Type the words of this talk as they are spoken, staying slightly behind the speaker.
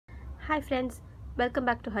Hi friends, welcome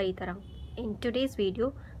back to Haritarang. In today's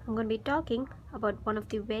video, I'm going to be talking about one of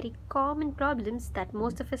the very common problems that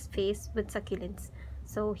most of us face with succulents.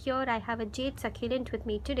 So here I have a jade succulent with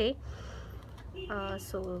me today.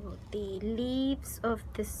 So the leaves of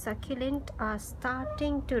this succulent are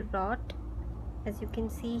starting to rot, as you can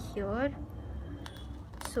see here.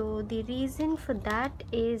 So the reason for that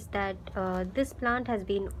is that this plant has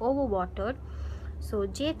been overwatered. So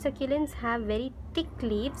jade succulents have very thick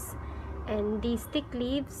leaves, and these thick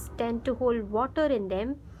leaves tend to hold water in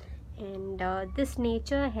them, and this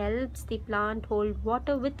nature helps the plant hold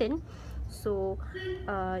water within. So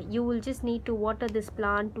you will just need to water this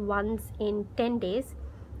plant once in 10 days.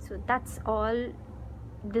 So that's all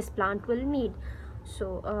this plant will need.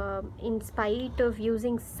 So in spite of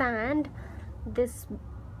using sand, this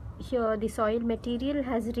here the soil material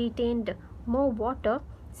has retained more water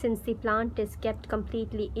since the plant is kept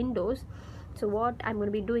completely indoors. So what I'm going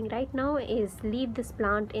to be doing right now is leave this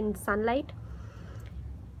plant in sunlight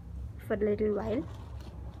for a little while,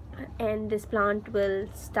 and this plant will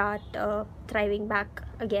start thriving back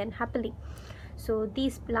again happily. So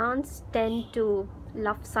these plants tend to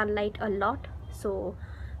love sunlight a lot. So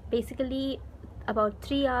basically about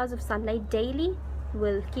 3 hours of sunlight daily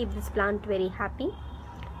will keep this plant very happy.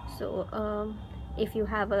 So if you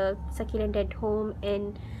have a succulent at home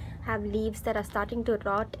and have leaves that are starting to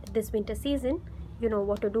rot this winter season, you know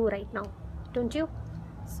what to do right now, don't you?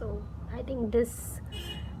 So I think this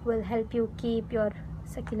will help you keep your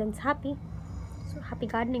succulents happy. So happy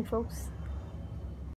gardening, folks.